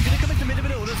the Aegis, he's going to come into mid of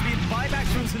it all. There's going to be buybacks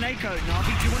from Seneko.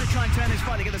 Navi, do you want to try and turn this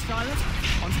fight to get the silence?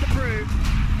 Onto the Brew.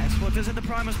 S4 does it the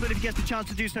primal split if he gets the chance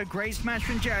to do so. Great smash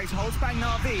from Jarex, holds back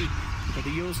Navi. Get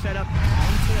the Yule set up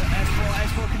onto S4.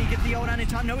 S4, can he get the ult out in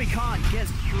time? No, he can't. He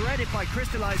gets shredded by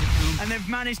Crystallize. And they've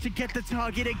managed to get the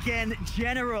target again.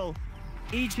 General,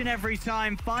 each and every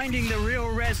time, finding the real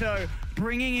Rezo,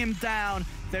 bringing him down.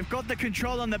 They've got the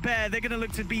control on the bear. They're going to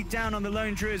look to beat down on the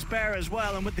Lone Druid's bear as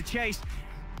well. And with the chase,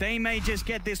 they may just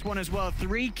get this one as well.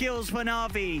 3 kills for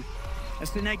Navi. As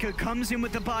Sineko comes in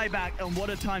with the buyback, and what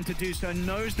a time to do so.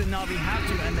 Knows that Navi have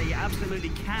to, and they absolutely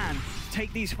can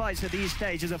take these fights at these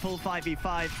stages, a full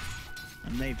 5v5.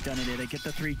 And they've done it here. They get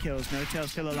the 3 kills. NOTail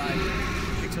still alive.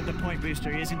 Picks up the point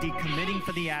booster. He is indeed committing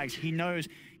for the Ags. He knows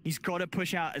he's got to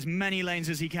push out as many lanes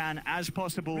as he can, as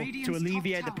possible, to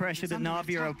alleviate the pressure that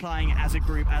Navi are applying as a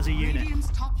group, as a unit.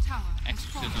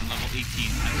 Exorcism level 18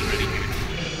 at the ready here.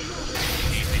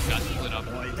 They've got split up.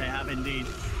 Boy, they have indeed.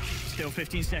 Still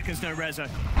 15 seconds, no rezo.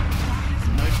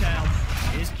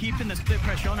 NOTail is keeping the split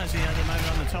pressure on as he at the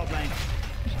moment on the top lane.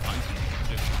 Finds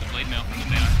the blade mail from the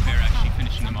bear actually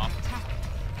finishing them off.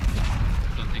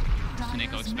 I don't think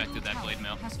Sineko expected that blade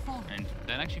mail. And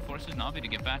that actually forces Navi to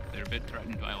get back. They're a bit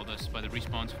threatened by all this, by the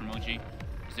respawns from OG.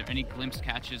 Is there any glimpse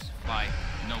catches? Fly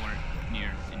nowhere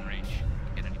near in range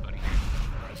to get anybody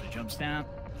here. Rezo jumps down.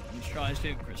 He tries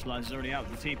to. Crystallizes already out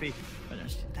with the TP. But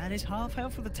that is half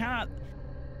health for the tower.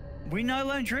 We know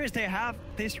Lone Druids, they have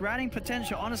this ratting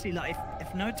potential. Honestly, like if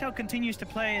NOTail continues to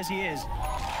play as he is,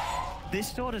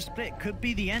 this sort of split could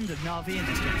be the end of Navi in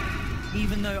this game.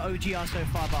 Even though OG are so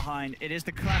far behind, it is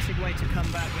the classic way to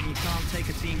come back when you can't take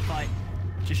a team fight.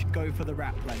 Just go for the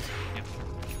rat plays. Yep.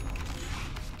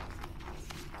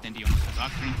 Dendi almost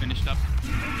has Octarine finished up.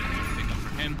 Pick up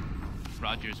for him.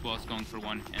 Roger as well is going for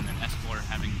one, and then S4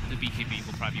 having the BKB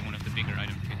will probably be one of the bigger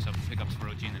item pickups for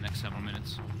OG in the next several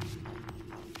minutes.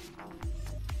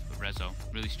 Rezo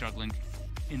really struggling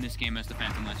in this game as the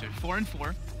Phantom Lancer.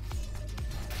 4-4.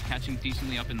 Catching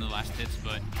decently up in the last hits,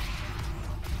 but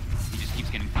he just keeps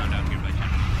getting found out here by General.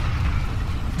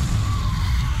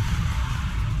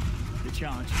 The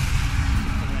charge.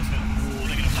 Oh,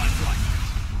 they're going to fight Fly.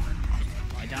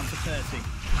 Fly down to 30.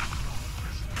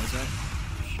 Rezo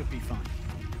should be fine.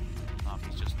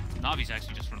 Navi's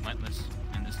actually just relentless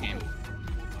in this game.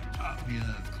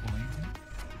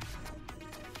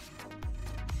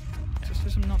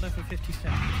 Exorcism not there for 50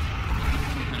 seconds.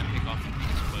 He's going to pick off and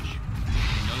this push.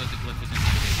 They know that the glyph isn't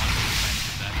there. They want to take advantage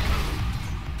of that.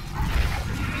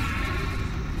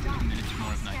 2 minutes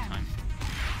more of nighttime.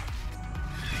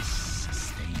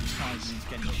 He's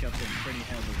getting shoved in pretty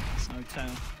heavily.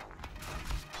 NOTail.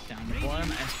 Down the bottom,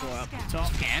 S4 up the top.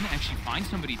 Can actually find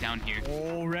somebody down here.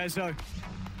 Oh, Rezo.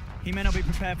 He may not be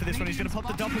prepared for this one. He's going to pop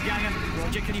the doppelganger.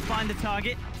 Roger, can he find the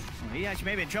target? Well, he actually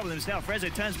may be in trouble himself.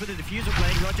 Rezo turns with the diffuser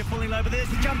blade. Roger falling low, but there's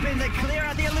the jump in. They clear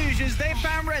out the illusions. They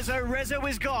found Rezo. Rezo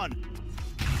is gone.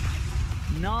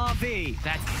 Navi.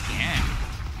 That's Scan.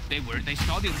 They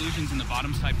saw the illusions in the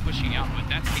bottom side pushing out, but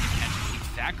that's taking catch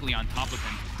exactly on top of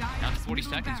him. Now it's 40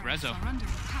 seconds. Rezo.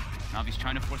 Navi's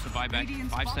trying to force a buyback.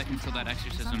 5 seconds till that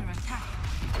exorcism.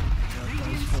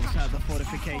 Pulls out the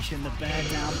fortification. The bear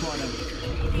down bottom.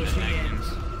 Pushing in.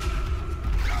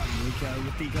 Here we go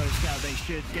with the Ghost out. They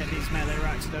should get these melee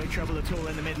racks. No trouble at all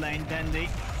in the mid lane. Dendi.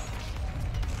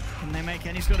 Can they make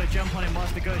any sort of jump on him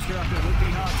whilst the Ghosts are up? It would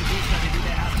be hard to do so. Maybe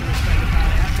they have to respect the power.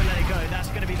 They have to let it go. That's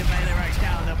going to be the melee racks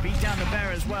down. They'll beat down the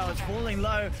bear as well. It's falling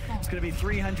low. It's going to be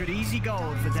 300 easy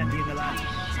gold for Dendi and the lads.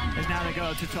 As now they go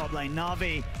up to top lane.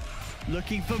 Navi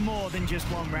looking for more than just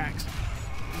one racks.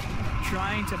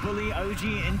 Trying to bully OG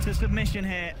into submission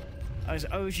here. As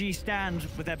OG stands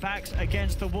with their backs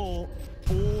against the wall.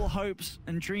 All hopes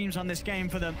and dreams on this game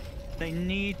for them. They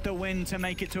need the win to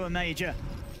make it to a major.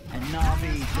 And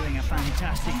Navi doing a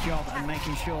fantastic job and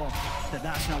making sure that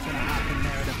that's not going to happen.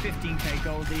 They're at a 15k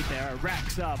gold lead. There are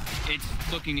racks up. It's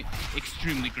looking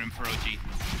extremely grim for OG.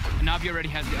 And Navi already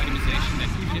has the itemization that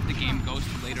even if the game goes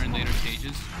to later and later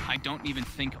stages, I don't even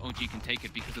think OG can take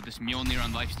it because of this Mjolnir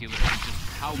on Lifestealer and just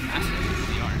how massive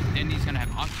they are. Dendi's going to have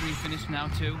Octarine finished now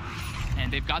too.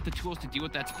 And they've got the tools to deal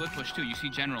with that split push too. You see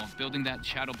General building that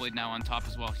Shadow Blade now on top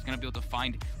as well. He's going to be able to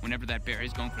find whenever that bear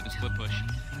is going for the split push.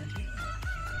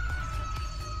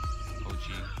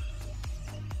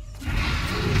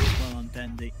 Well on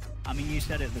Dendi. I mean, you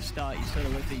said it at the start. You sort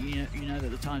of looked at you know that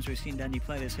the times we've seen Dendi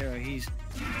play this hero, he's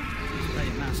played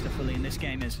it masterfully, and this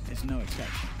game is no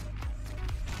exception.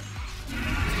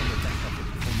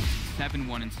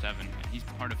 7-1-7. He's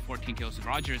part of 14 kills.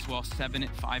 Roger as well,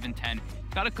 7-5-10.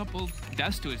 Got a couple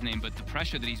deaths to his name, but the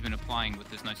pressure that he's been applying with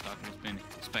this Night Stalker has been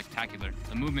spectacular.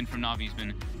 The movement from Navi has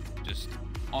been just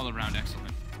all around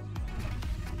excellent.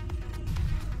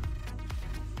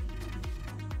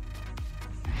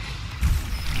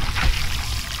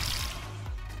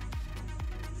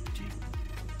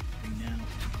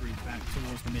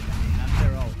 Towards the mid lane. That's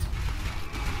their ult.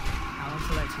 How long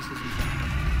till exorcism is that?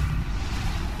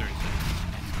 30 seconds.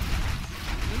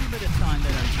 A little bit of time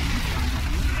there, though.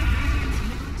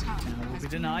 Now will be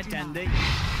denied. Dendi.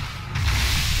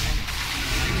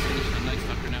 The Night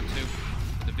Stalker now too.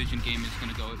 The vision game is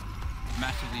going to go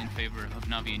massively in favor of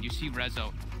Navi, and you see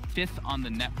Rezo 5th on the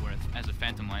net worth as a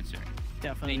Phantom Lancer.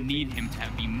 Definitely. They need him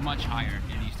to be much higher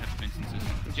in these types of instances.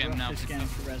 Gem now this game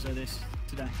for Rezo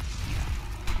today.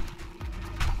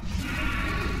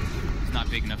 It's not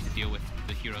big enough to deal with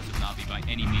the heroes of Navi by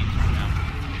any means right now.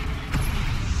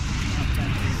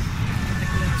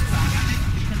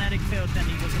 Kinetic field, then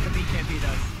he was at the BKB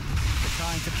though. They're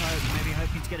trying to poke, maybe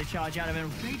hoping to get a charge out of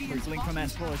him. Blink from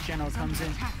S4 as General comes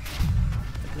in.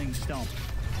 The blink stop.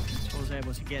 S4's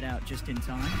able to get out just in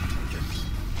time.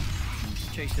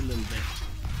 Just chased a little bit.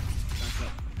 Back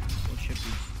up. S4 should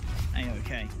be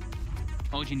A-okay.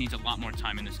 OG needs a lot more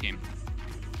time in this game.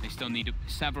 They still need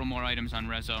several more items on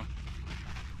Rezo.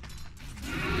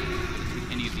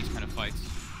 Any of these kind of fights.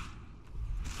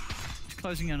 Just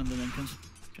closing in on the Lincolns.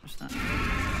 Just that.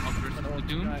 The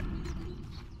Doom?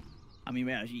 I mean,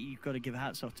 yeah, you've got to give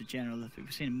hats off to General.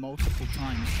 We've seen him multiple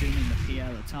times doing the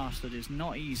PL, a task that is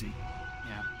not easy.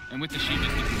 Yeah, and with the Shivas, you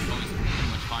can always pretty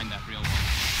much find that real one.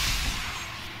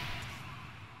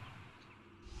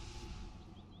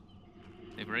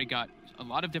 They've already got a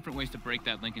lot of different ways to break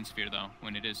that Lincoln Sphere, though,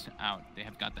 when it is out. They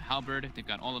have got the Halberd, they've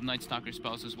got all of Night Stalker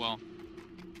spells as well.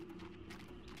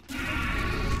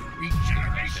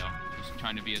 Regeneration. Just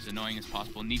trying to be as annoying as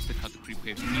possible. Needs to cut the creep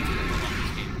waves, needs to prolong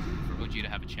this game for OG to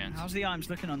have a chance. How's the Imes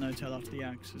looking on No-Tail after the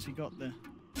Axe? Has he got the...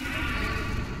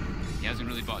 He hasn't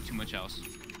really bought too much else.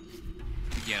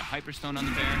 He had a Hyperstone on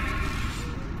the bear.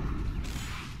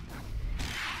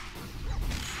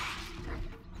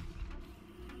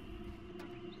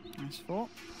 S4.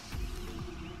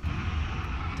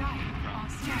 Time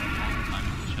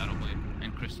with the Shadow Blade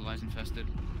and Crystallize infested.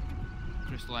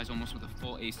 Crystallize almost with a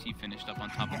full AC finished up on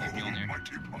top of that Mjolnir.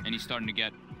 And he's starting to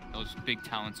get those big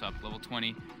talents up. Level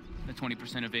 20, the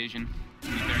 20% evasion.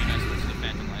 Can be very nice to the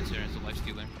Phantom Lancer as a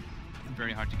lifestealer.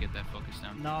 Very hard to get that focus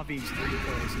down. Navi's 3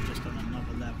 cores are just on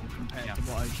another level compared to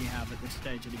what OG have at this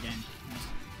stage of the game.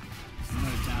 There's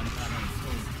no doubt about it at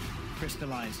all.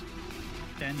 Crystallize.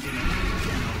 Dendi,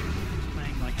 General,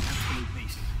 playing like an absolute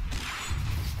beast.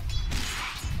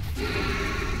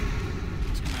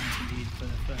 It's commands indeed for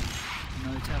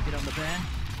No-Tail. Get on the bear.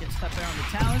 Gets that bear on the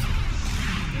towers.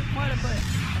 Quite a bit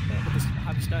with this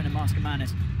Hyperstone and Mask of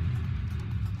Madness.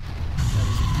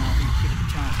 Navi give it the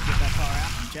chance to get that far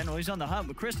out. And General, he's on the hunt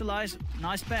with Crystallize.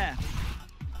 Nice bear.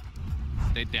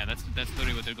 Yeah, that's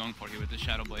literally what they're going for here with the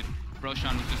Shadow Blade.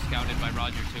 Roshan was just scouted by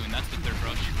Roger too, and that's the third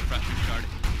pressure shard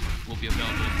will be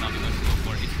available if Navi wants to go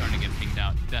for it. He's starting to get pinged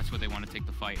out. That's what they want to take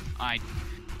the fight. I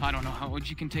don't know how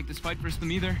OG can take this fight versus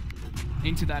them either.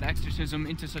 Into that exorcism,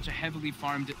 into such a heavily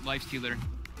farmed lifestealer.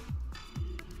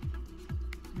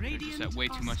 Just at way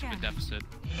too much of a deficit.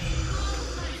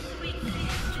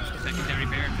 Secondary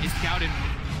bear is scouted.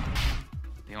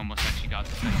 They almost actually got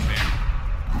the second bear.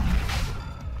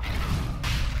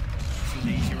 This is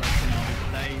easy right now.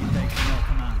 They cannot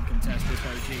come out and contest this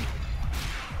OG.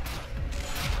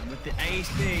 And with the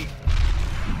AC,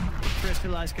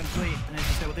 Crystallize complete. And as I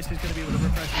said, well, this is going to be with a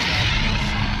refreshing shot.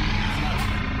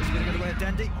 This is going to go the way of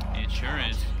Dendi. It sure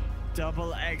is.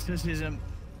 Double exorcism.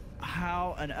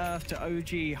 How on earth to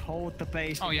OG hold the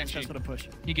base against that sort of push?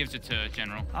 He gives it to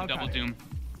General. Okay. Double Doom,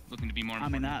 looking to be more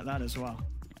important. I mean, that as well.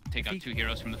 Take out 2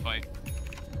 heroes from the fight.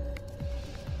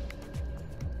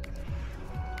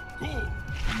 Cool.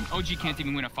 And OG can't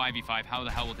even win a 5v5. How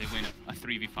the hell will they win a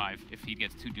 3v5 if he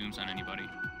gets 2 Dooms on anybody?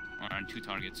 Or on 2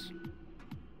 targets?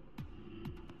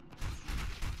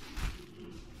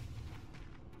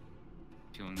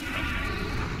 Feeling the pressure.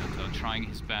 So trying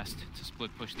his best to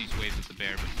split push these waves with the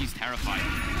bear, but he's terrified.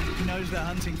 He knows they're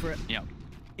hunting for it. Yep.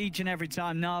 Each and every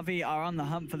time Navi are on the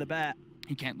hunt for the bear.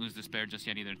 He can't lose this bear just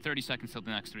yet either. 30 seconds till the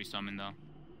next 3 summon though.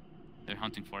 They're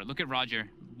hunting for it. Look at Roger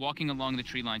walking along the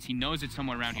tree lines. He knows it's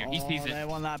somewhere around here. He sees it. They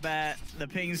want that bear. The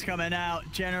ping's coming out.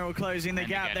 General closing the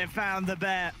gap. They found the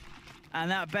bear. And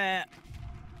that bear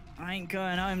ain't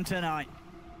going home tonight.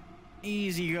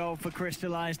 Easy goal for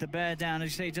Crystallize. The bear down.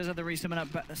 As you say, he does have the resummon up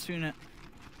sooner.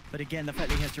 But again, the fact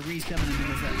that he has to resummon and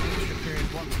there's that extra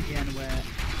period once again where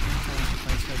he's trying to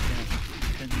play so careful.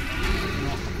 Can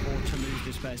not afford to lose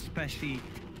this bear, especially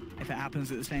if it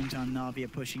happens at the same time Navi are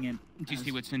pushing in. Do you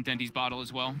see what's in Dendi's bottle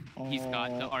as well? He's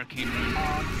got the Arcane Rune.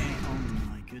 Oh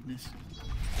my goodness.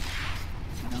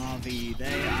 Navi,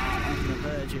 they are on the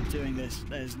verge of doing this.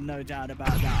 There's no doubt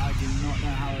about that. I do not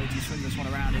know how OG swing this one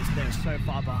around. They're so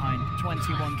far behind.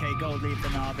 21k gold lead for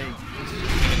Navi.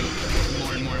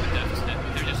 More and more of a deficit.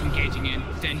 They're just engaging in.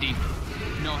 Dendi,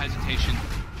 no hesitation.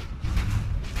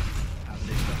 How will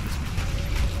they stop this one?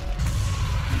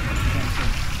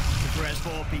 For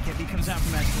S4, BKB comes out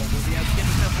from S4. Will be able to get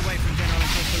himself away from General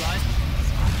and Crystallize.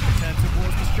 Turn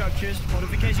towards the structures.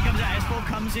 Fortification comes out. S4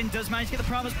 comes in, does manage to get the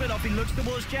primal split off. He looks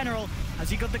towards General. Has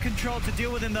he got the control to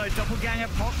deal with him though?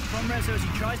 Doppelganger pop from Rezo as he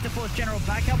tries to force General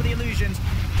back out with the illusions.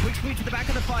 Quick sweep to the back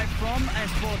of the fight from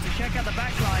S4 to check out the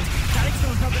back lines.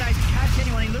 Alex's not going to catch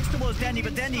anyone. He looks towards Dendi,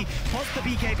 but Dendi pops the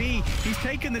BKB. He's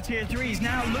taken the tier 3. He's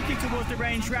now looking towards the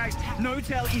range tracks.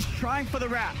 No-tail, he's trying for the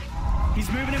wrap.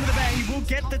 He's moving in with the bear. He will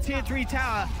get the tier 3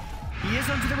 tower. He is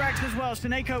onto the racks as well.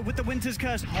 Seneko with the Winter's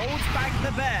Curse holds back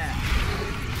the bear.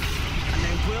 And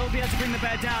they will be able to bring the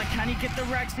bear down. Can he get the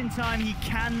racks in time? He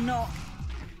cannot.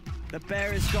 The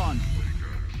bear is gone.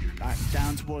 Back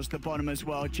down towards the bottom as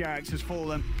well. Jarax has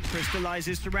fallen. Crystallize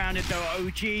is surrounded though.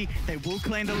 OG, they will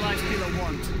claim the lifestealer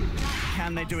once.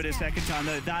 Can they do it a second time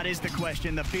though? That is the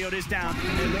question. The field is down.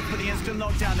 They look for the instant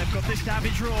lockdown. They've got this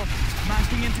Savage Roar.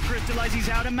 Smashing into Crystallize. He's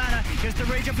out of mana. Gets the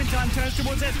rage up in time. Turns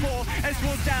towards S4.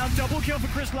 S4's down. Double kill for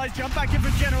Crystallize. Jump back in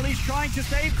for General. He's trying to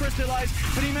save Crystallize,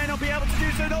 but he may not be able to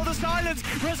do so. No, the silence.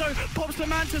 Rezo pops the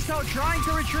Manta Cell, trying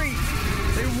to retreat.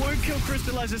 They won't kill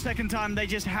Crystallize a second time. They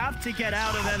just have to get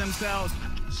out of there themselves.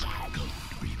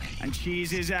 And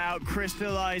Cheese is out.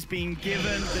 Crystallize being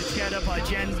given the cheddar by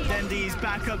Dendi's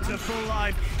back up to full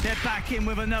life. They're back in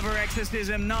with another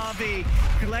exorcism. Navi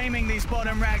claiming these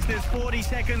bottom racks. There's 40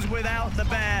 seconds without the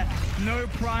bear. No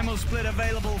primal split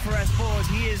available for S4 as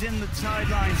he is in the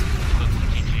sidelines.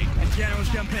 And General's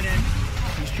jumping in.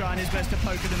 He's trying his best to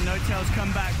poke at them. No-tails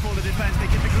come back for the defense. They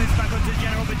get the glitch back onto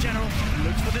General, but General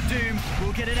looks for the Doom.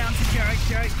 We'll get it out to Jerax.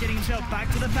 Jerax getting himself back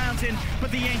to the fountain, but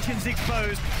the Ancient's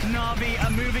exposed. Navi are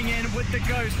moving in with the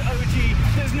Ghost. OG,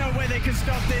 there's no way they can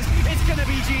stop this. It's going to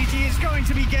be GG. It's going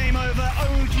to be game over.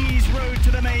 OG's road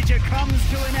to the major comes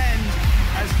to an end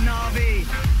as Navi,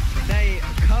 they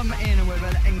come in with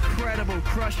an incredible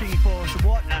crushing force.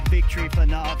 What a victory for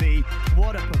Navi.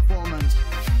 What a performance.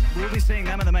 We'll be seeing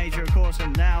them in the major, of course,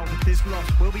 and now with this loss,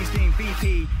 we'll be seeing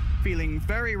VP feeling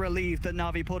very relieved that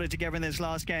Navi pulled it together in this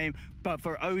last game. But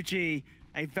for OG,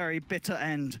 a very bitter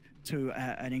end to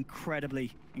an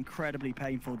incredibly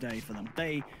painful day for them.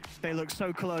 They looked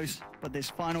so close, but this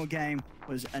final game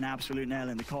was an absolute nail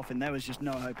in the coffin. There was just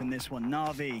no hope in this one.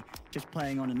 Navi just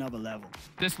playing on another level.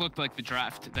 This looked like the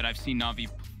draft that I've seen Navi